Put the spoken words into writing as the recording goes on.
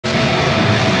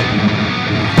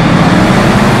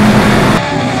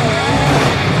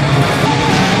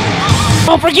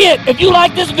Don't forget, if you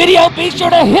like this video, be sure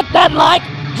to hit that like,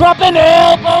 drop an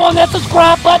elbow on that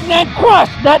subscribe button, and crush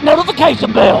that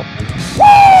notification bell.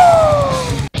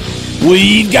 Woo!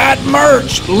 We've got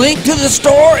merch. Link to the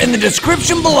store in the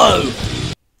description below.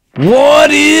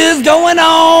 What is going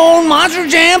on, Monster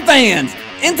Jam fans?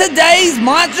 In today's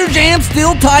Monster Jam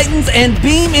Steel Titans and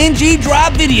BeamNG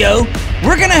Drive video,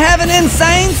 we're gonna have an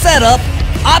insane setup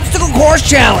obstacle course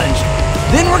challenge.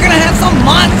 Then we're gonna have some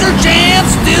Monster Jam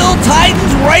Steel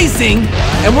Titans racing,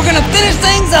 and we're gonna finish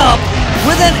things up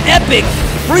with an epic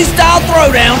freestyle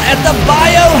throwdown at the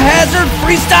Biohazard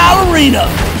Freestyle Arena.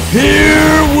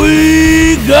 Here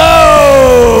we go!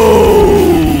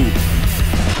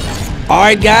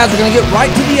 Alright guys, we're gonna get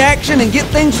right to the action and get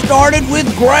things started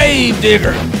with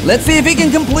Gravedigger. Let's see if he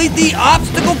can complete the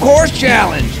obstacle course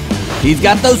challenge. He's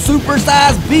got those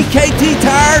supersized BKT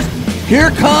tires.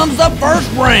 Here comes the first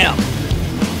ramp.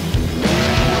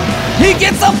 He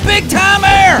gets some big time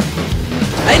air.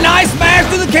 A nice smash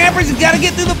through the campers. He's got to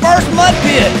get through the first mud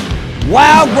pit.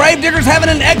 Wow, Gravedigger's having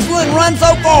an excellent run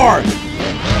so far.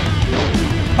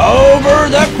 Over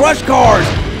the crush cars.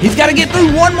 He's got to get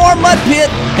through one more mud pit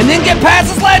and then get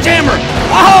past the sledgehammer.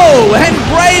 Oh, and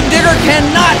Gravedigger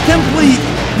cannot complete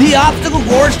the obstacle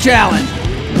course challenge.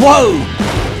 Whoa.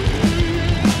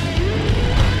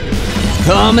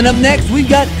 Coming up next, we've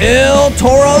got El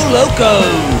Toro Loco.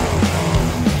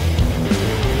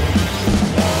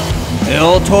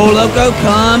 El Toro Loco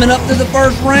coming up to the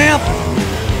first ramp.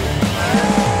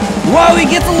 Whoa, he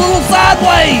gets a little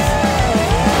sideways.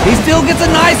 He still gets a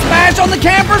nice smash on the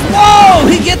campers. Whoa,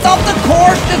 he gets off the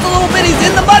course just a little bit. He's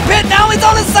in the mud pit. Now he's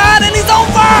on his side and he's on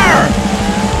fire.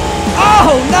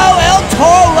 Oh no, El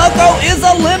Toro Loco is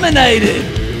eliminated.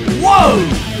 Whoa.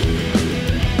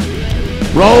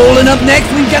 Rolling up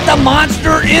next, we've got the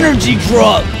Monster Energy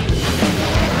Truck.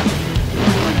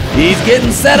 He's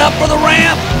getting set up for the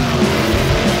ramp.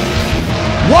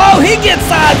 Whoa, he gets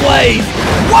sideways.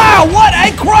 Wow, what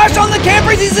a crush on the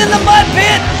campers. He's in the mud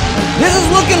pit. This is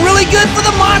looking really good for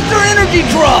the Monster Energy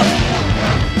Truck.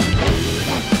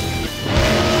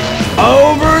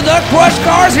 Over the crush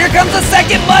cars, here comes the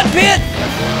second mud pit.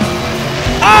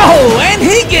 Oh, and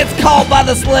he gets caught by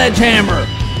the sledgehammer.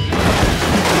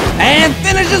 And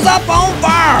finishes up on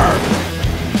fire.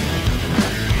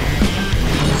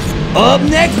 Up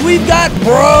next, we've got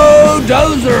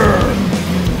Brodozer.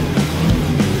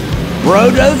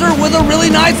 Brodozer with a really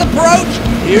nice approach.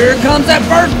 Here comes that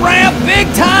first ramp, big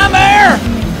time air.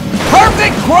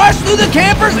 Perfect crush through the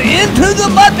campers into the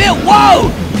mud pit. Whoa,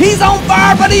 he's on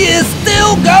fire, but he is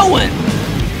still going.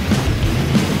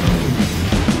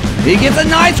 He gets a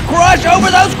nice crush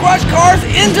over those crush cars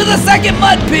into the second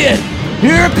mud pit.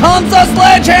 Here comes the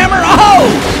sledgehammer. Oh,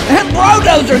 and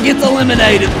Brodozer gets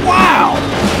eliminated. Wow.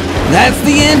 That's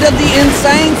the end of the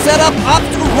insane setup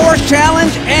obstacle course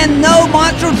challenge, and no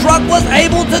monster truck was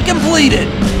able to complete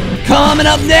it. Coming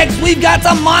up next, we've got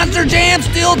some Monster Jam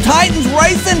Steel Titans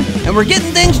racing, and we're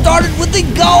getting things started with the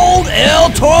gold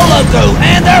El Toro Loco,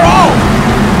 and they're off.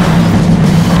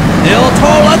 El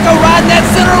Toro Loco riding that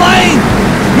center lane.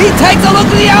 He takes a look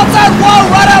to the outside. Whoa,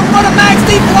 right out in front of Max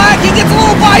D Black. He gets a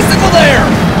little bicycle there.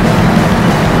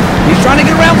 He's trying to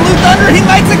get around Blue Thunder. He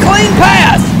makes a clean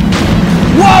pass.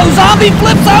 Whoa, Zombie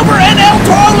flips over and El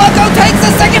Toro Loco takes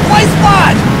the second place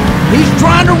spot. He's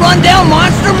trying to run down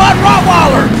Monster Mud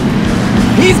Rottweiler.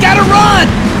 He's got to run.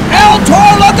 El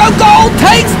Toro Loco Gold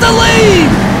takes the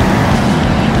lead.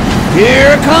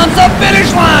 Here comes the finish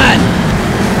line.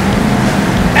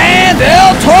 And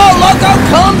El Toro Loco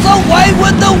comes away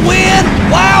with the win.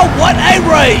 Wow, what a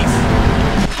race.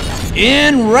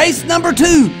 In race number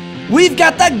 2, we've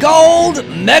got the gold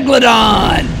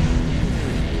Megalodon.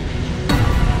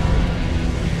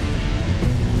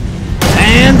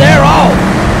 And they're off.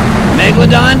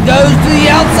 Megalodon goes to the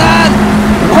outside.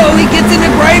 Whoa, he gets into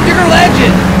Gravedigger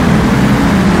Legend.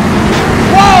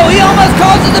 Whoa, he almost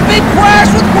causes a big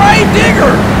crash with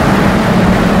Gravedigger.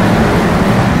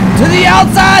 To the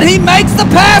outside, he makes the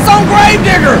pass on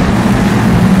Gravedigger.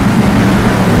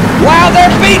 Wow,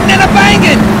 they're beating and a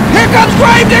banging. Here comes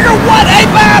Gravedigger. What a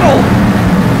battle.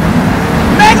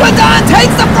 Megalodon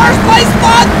takes the first place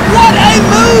spot. What a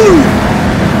move.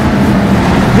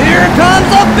 Here comes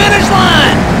the finish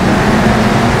line.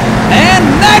 And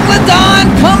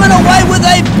Megalodon coming away with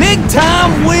a big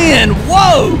time win.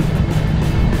 Whoa.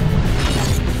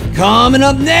 Coming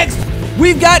up next,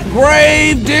 we've got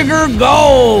Gravedigger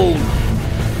Gold.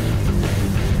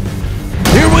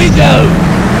 Here we go.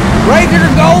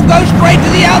 Gravedigger Gold goes straight to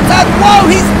the outside. Whoa,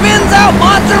 he spins out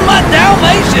Monster Mutt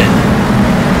Dalmatian.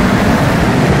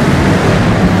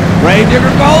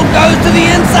 Gravedigger Gold goes to the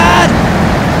inside.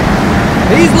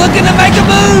 He's looking to make a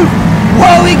move.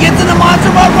 Whoa, he gets in the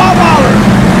Monster Mode Rottweiler.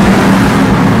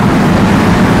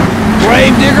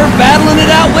 Gravedigger battling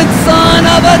it out with Son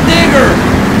of a Digger.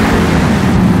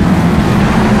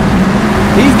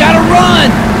 He's got to run.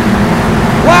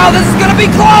 Wow, this is going to be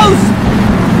close.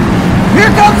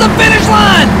 Here comes the finish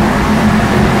line.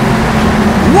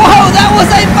 Whoa, that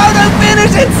was a photo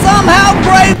finish, and somehow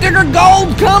Gravedigger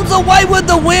Gold comes away with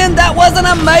the win. That was an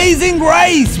amazing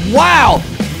race. Wow.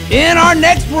 In our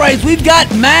next race, we've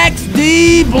got Max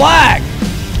D Black.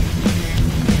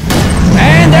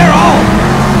 And they're off.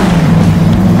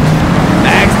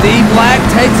 Max D Black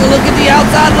takes a look at the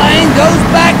outside lane, goes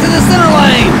back to the center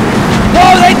lane.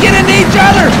 Whoa, they get into each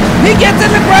other. He gets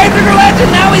into Gravedigger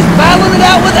Legend. Now he's battling it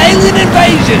out with Alien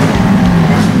Invasion.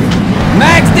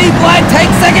 Max D Black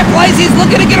takes second place. He's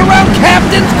looking to get around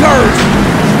Captain's Curse.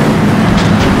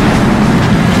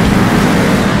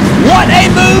 What a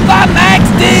move by Max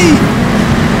D.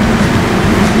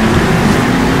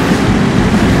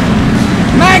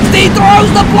 Max D throws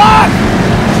the block.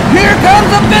 Here comes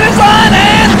the finish line,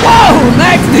 and whoa!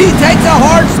 Max D takes a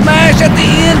hard smash at the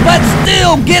end, but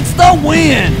still gets the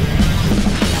win.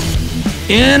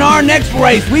 In our next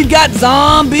race, we've got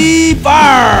Zombie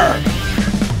Fire.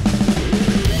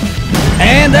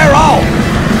 And they're off.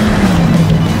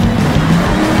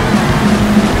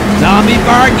 Zombie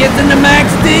Fire gets into Max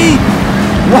D.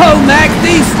 Whoa, Max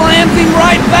D slams him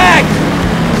right back.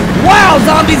 Wow,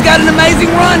 Zombie's got an amazing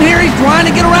run here. He's trying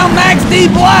to get around Max D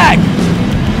Black.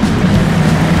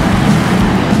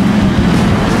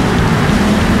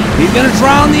 He's gonna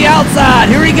try on the outside.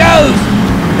 Here he goes.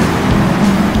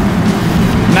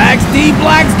 Max D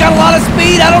Black's got a lot of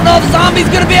speed. I don't know if Zombie's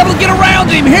gonna be able to get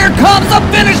around him. Here comes the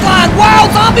finish line. Wow,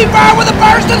 Zombie Fire with a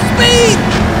burst of speed.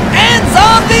 And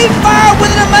Zombie Fire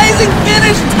with an amazing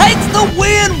finish takes the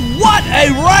win. What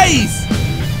a race.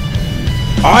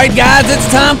 All right, guys, it's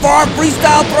time for our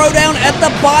freestyle throwdown at the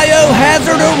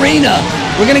Biohazard Arena.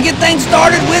 We're gonna get things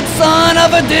started with Son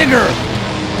of a Digger.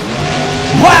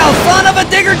 Wow, Son of a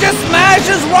Digger just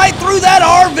smashes right through that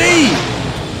RV.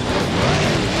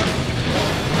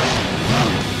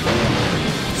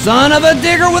 Son of a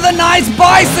Digger with a nice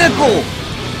bicycle.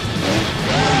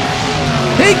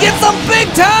 He gets some big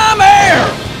time air.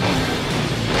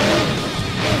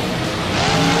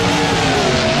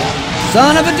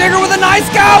 Son of a Digger with a nice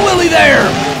sky wheelie there.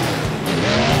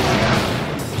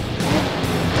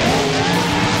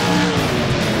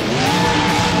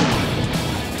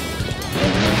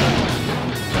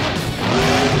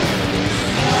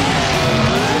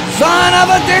 Son of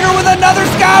a Digger with another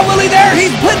sky wheelie there.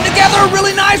 He's putting together a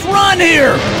really nice run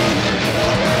here.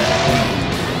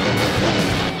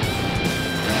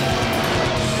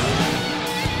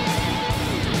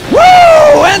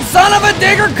 Woo! And Son of a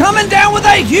Digger coming down with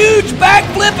a huge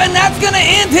backflip, and that's going to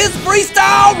end his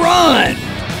freestyle run.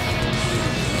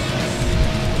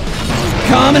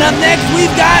 Coming up next,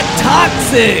 we've got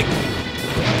Toxic.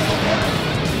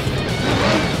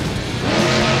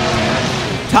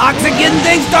 Toxic getting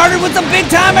things started with some big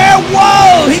time air.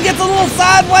 Whoa! He gets a little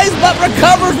sideways but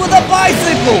recovers with a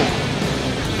bicycle.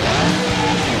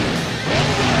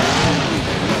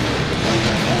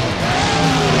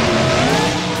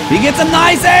 He gets some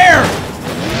nice air.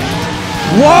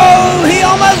 Whoa! He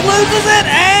almost loses it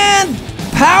and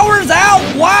powers out.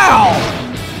 Wow!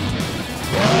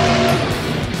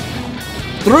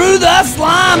 Through the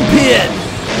slime pit.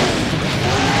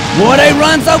 What a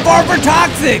run so far for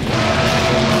Toxic.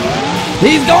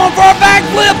 He's going for a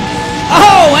backflip.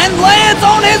 Oh, and lands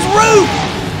on his roof.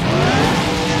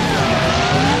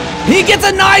 He gets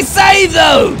a nice save,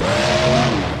 though.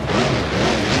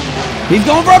 He's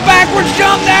going for a backwards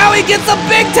jump now. He gets some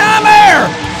big time air.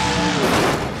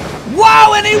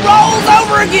 Wow, and he rolls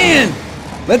over again.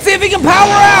 Let's see if he can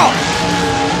power out.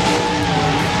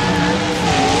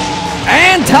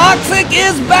 And Toxic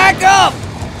is back up.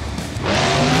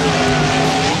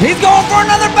 He's going for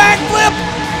another backflip.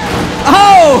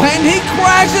 Oh, and he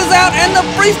crashes out, and the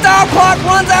freestyle clock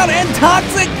runs out, and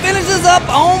Toxic finishes up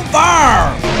on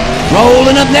fire.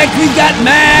 Rolling up next, we've got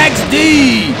Max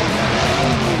D.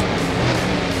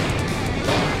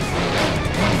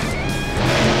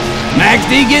 Max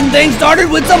D getting things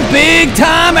started with some big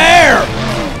time air.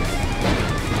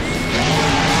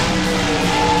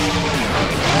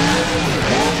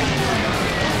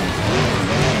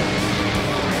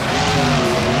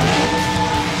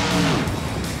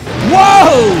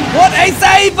 Whoa! What a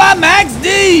save by Max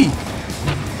D!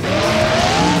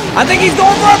 I think he's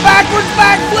going for a backwards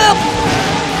backflip.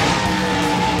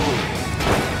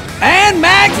 And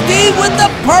Max D with the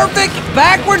perfect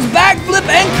backwards backflip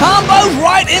and combos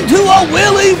right into a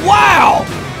wheelie. Wow!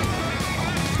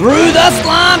 through the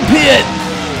slime pit.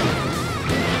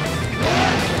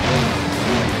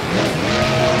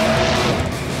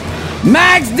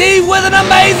 Max D with an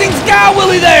amazing sky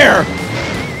wheelie there.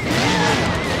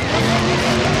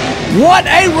 What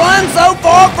a run so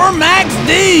far for Max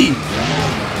D.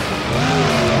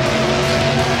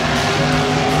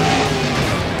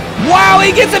 Wow,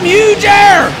 he gets some huge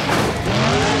air.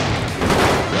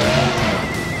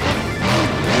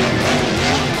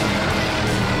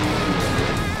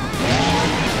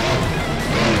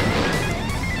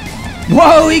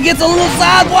 Whoa, he gets a little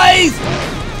sideways.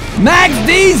 Max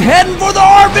D's heading for the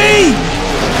RV.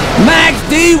 Max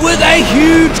D with a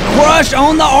huge crush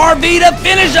on the RV to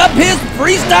finish up his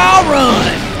freestyle run.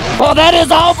 Well, that is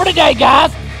all for today,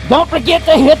 guys. Don't forget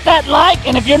to hit that like,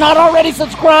 and if you're not already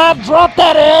subscribed, drop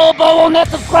that elbow on that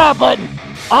subscribe button.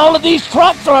 All of these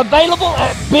trucks are available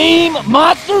at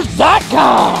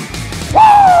BeamMonsters.com. Woo!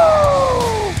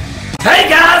 Hey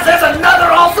guys, there's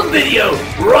another awesome video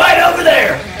right over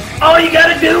there. All you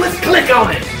gotta do is click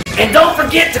on it. And don't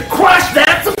forget to crush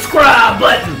that subscribe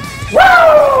button.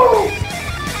 Woo!